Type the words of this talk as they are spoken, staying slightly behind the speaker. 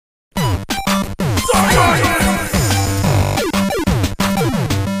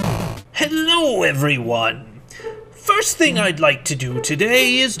everyone! First thing I'd like to do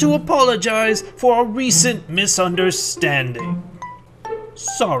today is to apologize for a recent misunderstanding.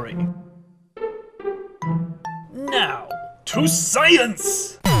 Sorry. Now, to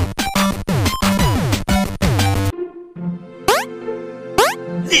science!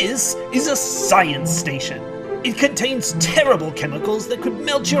 This is a science station. It contains terrible chemicals that could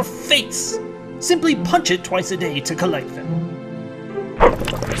melt your face. Simply punch it twice a day to collect them.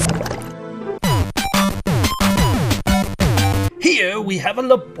 Here we have a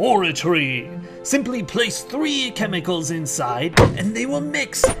laboratory. Simply place 3 chemicals inside and they will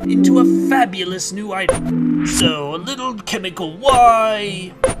mix into a fabulous new item. So a little chemical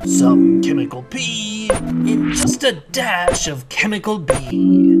Y, some chemical P, and just a dash of chemical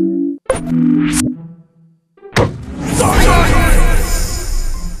B.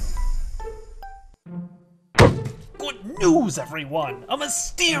 Good news, everyone! A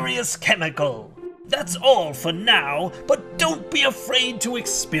mysterious chemical! That's all for now, but don't be afraid to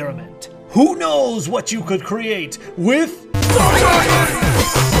experiment. Who knows what you could create with science!